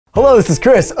Hello, this is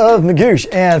Chris of Magoosh,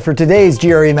 and for today's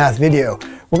GRE math video,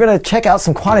 we're going to check out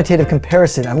some quantitative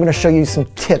comparison. I'm going to show you some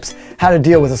tips how to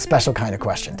deal with a special kind of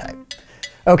question type.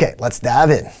 Okay, let's dive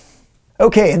in.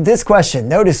 Okay, in this question,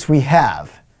 notice we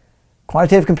have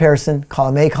quantitative comparison,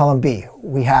 column A, column B.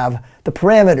 We have the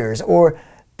parameters or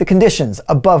the conditions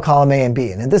above column A and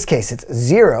B. And in this case, it's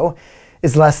 0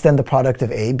 is less than the product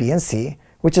of A, B, and C,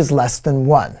 which is less than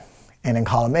 1. And in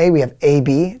column A, we have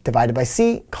AB divided by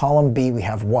C. Column B, we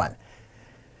have 1.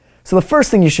 So the first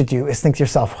thing you should do is think to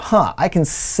yourself, I can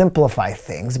simplify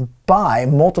things by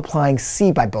multiplying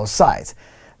C by both sides.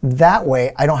 That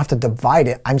way, I don't have to divide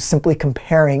it. I'm simply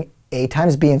comparing A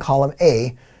times B in column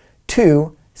A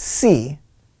to C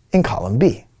in column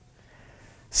B.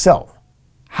 So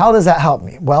how does that help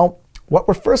me? Well, what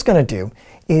we're first going to do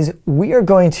is we are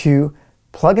going to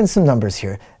plug in some numbers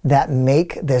here that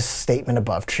make this statement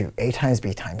above true, A times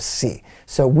B times C.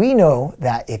 So we know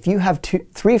that if you have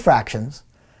three fractions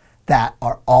that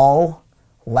are all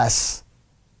less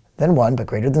than 1 but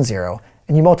greater than 0,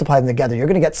 and you multiply them together, you're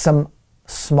going to get some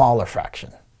smaller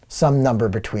fraction, some number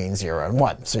between 0 and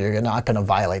 1. So you're not going to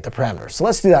violate the parameters. So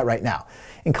let's do that right now.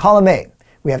 In column A,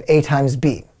 we have A times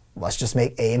B. Let's just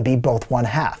make A and B both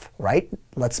 1/2, right?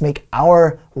 Let's make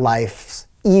our lives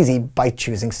easy by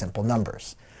choosing simple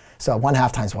numbers. So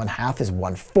 1/2 times 1/2 is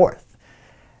 1/4.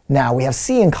 Now we have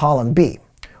C in column B.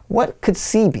 What could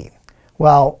C be?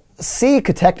 Well, C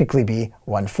could technically be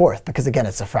 1/4 because again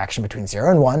it's a fraction between 0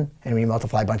 and 1, and when you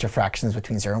multiply a bunch of fractions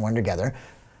between 0 and 1 together,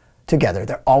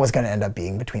 they're always going to end up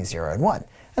being between 0 and 1.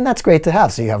 And that's great to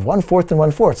have. So you have 1/4 and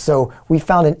 1/4. So we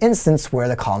found an instance where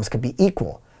the columns could be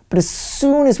equal. But as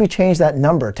soon as we change that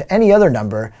number to any other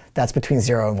number that's between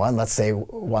 0 and 1, let's say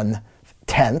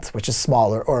 1/10, which is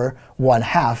smaller, or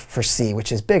 1/2 for C,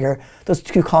 which is bigger, those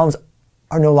two columns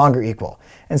are no longer equal.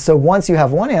 And so once you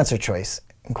have one answer choice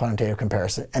in quantitative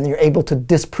comparison, and you're able to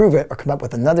disprove it or come up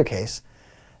with another case,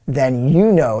 then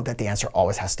you know that the answer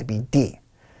always has to be D.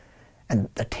 And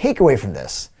the takeaway from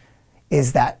this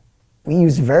is that we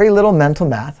use very little mental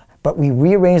math, but we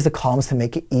rearranged the columns to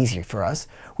make it easier for us.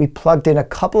 We plugged in a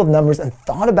couple of numbers and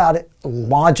thought about it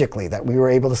logically, that we were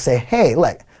able to say, hey,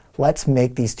 look, let's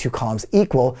make these two columns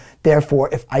equal. Therefore,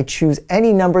 if I choose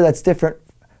any number that's different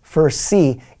for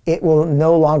C, it will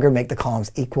no longer make the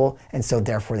columns equal, and so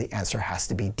therefore the answer has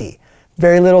to be D.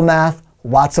 Very little math,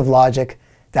 lots of logic.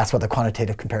 That's what the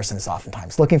quantitative comparison is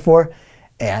oftentimes looking for,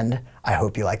 and I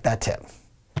hope you like that tip.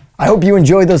 I hope you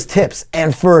enjoyed those tips,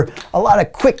 and for a lot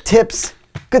of quick tips,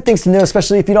 good things to know,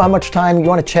 especially if you don't have much time, you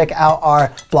want to check out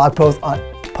our blog post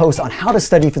on how to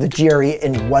study for the GRE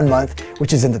in 1 month,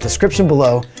 which is in the description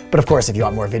below. But of course, if you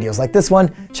want more videos like this one,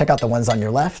 check out the ones on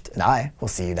your left, and I will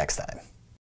see you next time.